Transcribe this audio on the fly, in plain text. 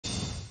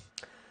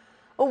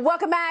Well,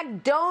 welcome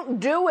back. Don't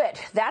do it.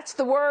 That's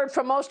the word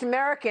for most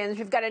Americans.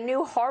 We've got a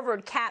new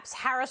Harvard CAPS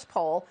Harris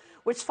poll,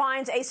 which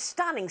finds a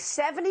stunning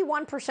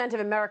 71% of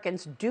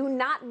Americans do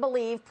not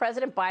believe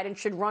President Biden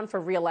should run for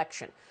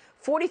re-election.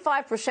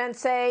 45%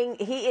 saying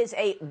he is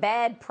a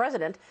bad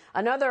president.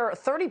 Another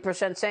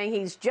 30% saying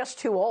he's just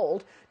too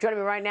old. Joining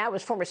me right now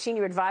is former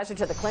senior advisor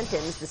to the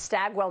Clintons, the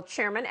Stagwell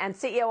chairman and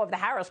CEO of the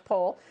Harris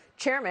poll,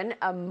 Chairman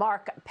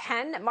Mark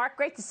Penn. Mark,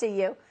 great to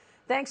see you.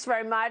 Thanks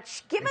very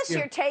much. Give us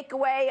your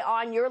takeaway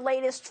on your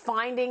latest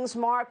findings,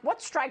 Mark.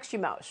 What strikes you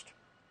most?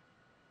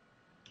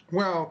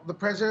 Well, the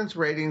president's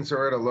ratings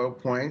are at a low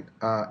point.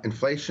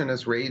 Inflation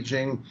is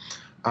raging.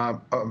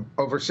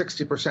 Over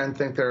 60%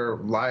 think their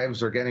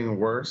lives are getting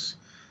worse.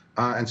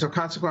 And so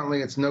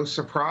consequently, it's no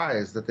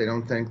surprise that they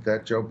don't think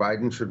that Joe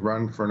Biden should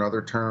run for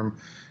another term,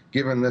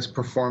 given this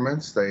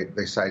performance.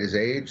 They cite his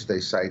age.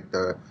 They cite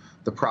the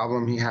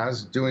problem he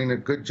has doing a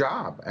good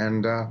job.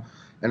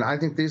 And I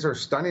think these are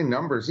stunning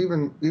numbers.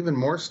 Even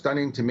more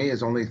stunning to me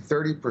is only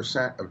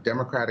 30% of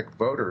Democratic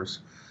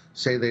voters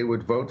say they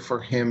would vote for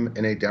him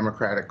in a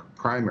Democratic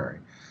primary.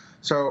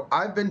 So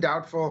I've been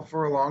doubtful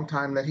for a long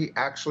time that he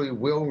actually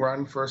will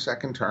run for a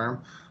second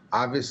term.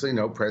 Obviously,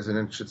 no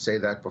president should say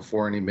that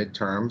before any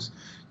midterms.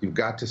 You've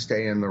got to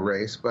stay in the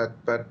race, but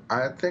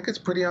I think it's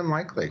pretty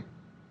unlikely.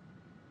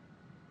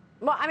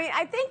 Well, I mean,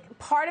 I think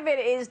part of it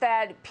is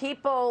that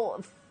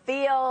people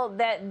feel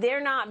that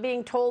they're not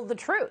being told the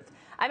truth.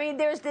 I mean,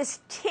 there's this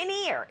tin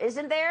ear,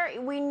 isn't there?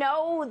 We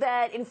know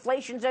that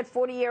inflation's at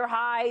 40-year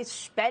highs,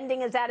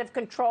 spending is out of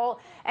control,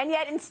 and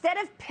yet instead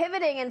of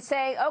pivoting and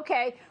saying,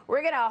 okay,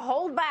 we're going to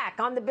hold back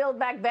on the Build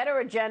Back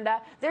Better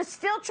agenda, they're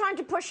still trying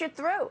to push it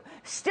through,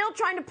 still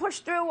trying to push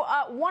through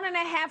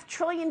 $1.5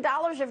 trillion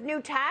of new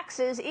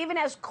taxes, even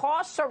as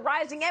costs are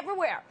rising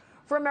everywhere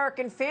for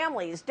American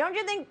families. Don't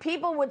you think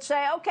people would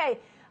say, okay,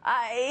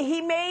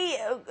 he may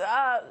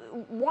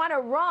want to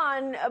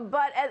run,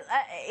 but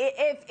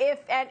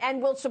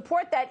and will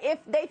support that if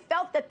they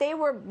felt that they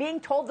were being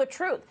told the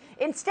truth.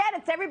 Instead,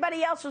 it's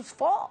everybody else's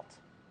fault.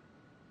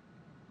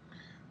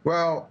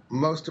 Well,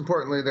 most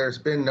importantly, there's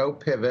been no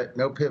pivot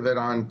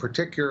on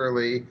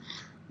particularly,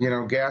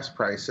 gas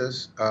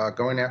prices.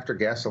 Going after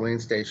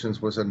gasoline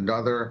stations was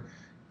another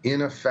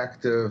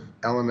ineffective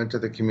element of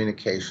the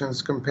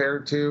communications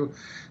compared to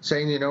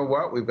saying, you know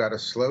what, we've got to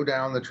slow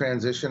down the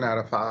transition out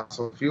of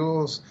fossil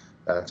fuels.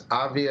 That's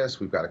obvious.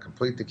 We've got to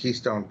complete the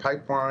Keystone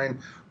Pipeline.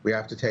 We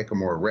have to take a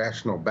more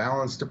rational,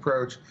 balanced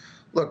approach.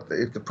 Look,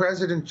 if the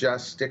president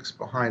just sticks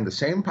behind the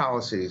same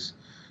policies,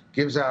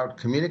 gives out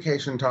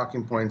communication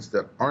talking points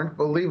that aren't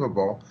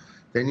believable,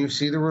 then you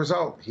see the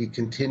result. He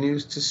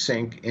continues to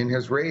sink in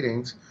his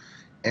ratings.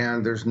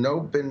 And there's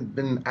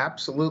been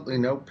absolutely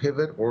no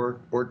pivot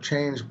or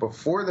change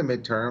before the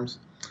midterms.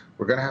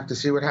 We're going to have to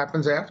see what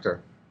happens after.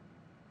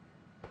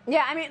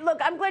 Yeah, I mean, look,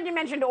 I'm glad you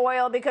mentioned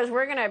oil because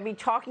we're going to be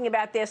talking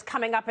about this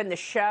coming up in the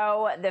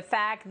show. The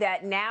fact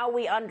that now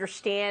we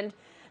understand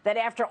that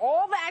after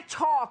all that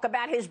talk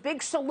about his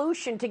big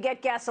solution to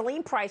get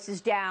gasoline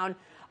prices down,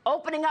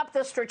 opening up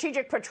the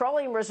Strategic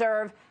Petroleum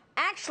Reserve,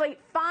 actually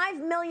 5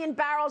 million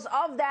barrels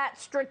of that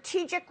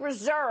strategic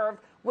reserve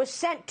was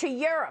sent to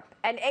Europe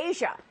and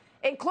Asia,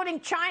 including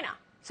China.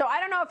 So I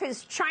don't know if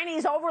his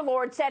Chinese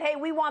overlord said, hey,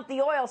 we want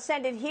the oil,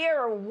 send it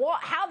here, or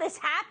how this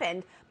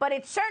happened, but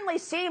it certainly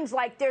seems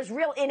like there's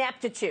real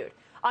ineptitude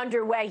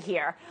underway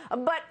here.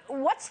 But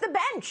what's the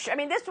bench? I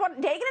mean, this is what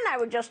Dagan and I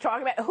were just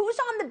talking about. Who's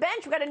on the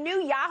bench? We've got a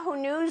new Yahoo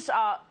News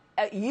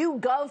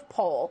YouGov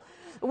poll,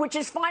 which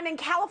is finding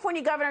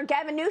California Governor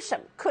Gavin Newsom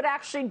could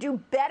actually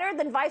do better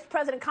than Vice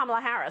President Kamala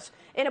Harris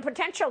in a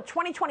potential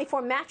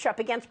 2024 matchup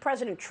against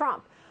President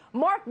Trump.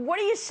 Mark, what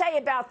do you say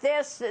about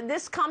this?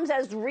 This comes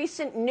as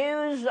recent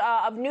news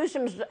of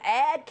Newsom's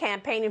ad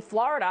campaign in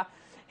Florida.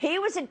 He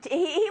was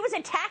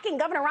attacking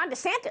Governor Ron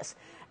DeSantis,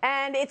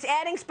 and it's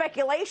adding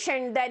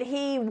speculation that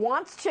he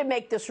wants to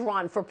make this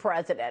run for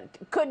president.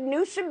 Could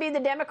Newsom be the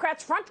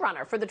Democrats'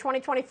 frontrunner for the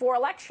 2024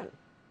 election?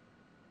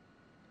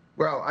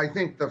 Well, I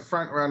think the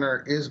front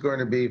runner is going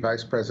to be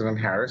Vice President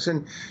Harris,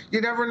 and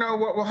you never know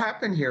what will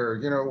happen here.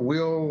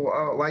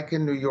 We'll, like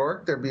in New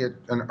York, there'll be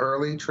an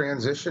early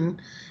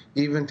transition,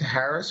 even to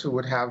Harris, who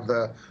would have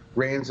the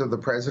reins of the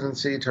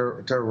presidency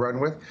to run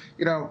with.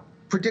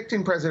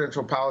 Predicting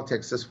presidential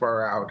politics this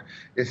far out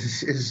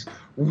is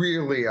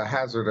really a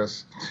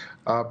hazardous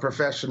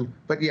profession.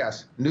 But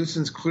yes,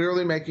 Newsom's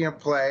clearly making a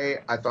play.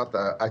 I thought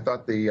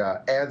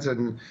the ads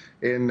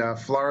in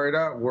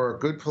Florida were a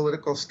good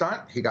political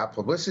stunt. He got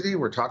publicity.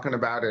 We're talking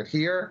about it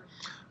here.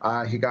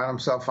 He got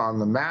himself on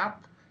the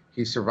map.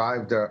 He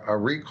survived a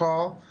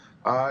recall.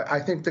 I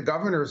think the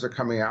governors are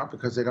coming out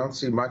because they don't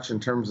see much in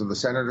terms of the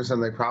senators,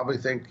 and they probably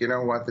think, you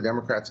know what, the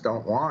Democrats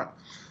don't want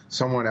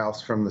someone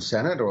else from the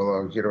Senate,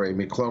 although,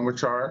 Amy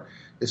Klobuchar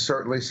is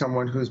certainly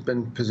someone who's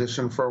been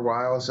positioned for a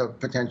while as a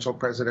potential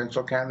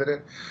presidential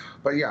candidate.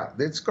 But yeah,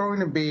 it's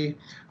going to be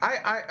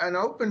an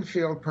open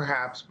field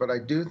perhaps, but I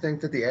do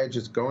think that the edge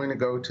is going to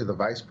go to the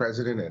vice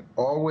president. It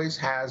always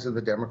has in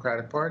the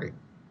Democratic Party.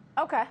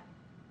 Okay.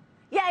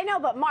 Yeah, I know,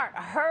 but Mark,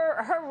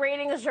 her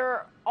ratings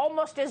are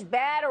almost as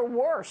bad or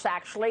worse,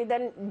 actually,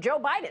 than Joe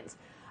Biden's.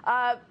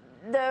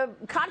 The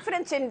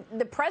confidence in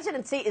the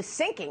presidency is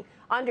sinking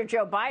under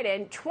Joe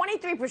Biden.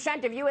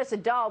 23% of U.S.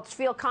 adults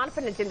feel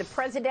confident in the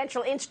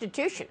presidential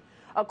institution,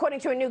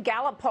 according to a new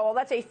Gallup poll.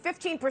 That's a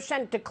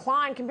 15%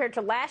 decline compared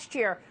to last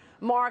year,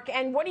 Mark.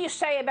 And what do you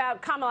say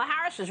about Kamala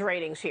Harris's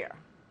ratings here?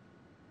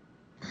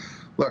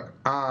 Look,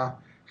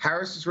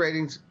 Harris's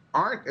ratings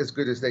aren't as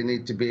good as they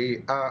need to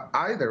be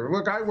either.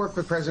 Look, I worked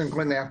with President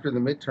Clinton after the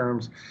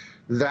midterms.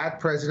 That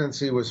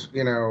presidency was,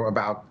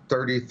 about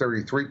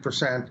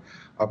 33%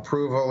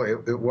 approval.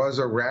 It was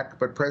a wreck,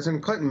 but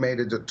President Clinton made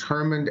a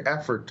determined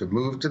effort to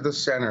move to the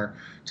center,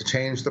 to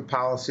change the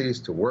policies,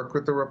 to work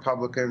with the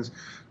Republicans,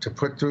 to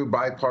put through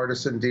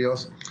bipartisan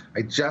deals.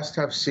 I just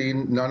have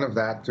seen none of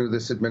that through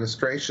this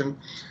administration.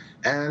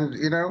 And,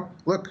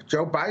 look,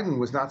 Joe Biden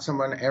was not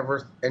someone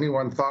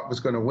anyone thought was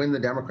going to win the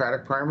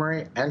Democratic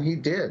primary, and he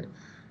did.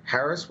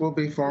 Harris will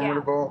be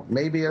formidable. Yeah.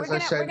 Maybe, as I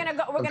said,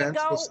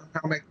 events will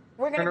somehow make it earlier.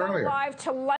 We're going to go live to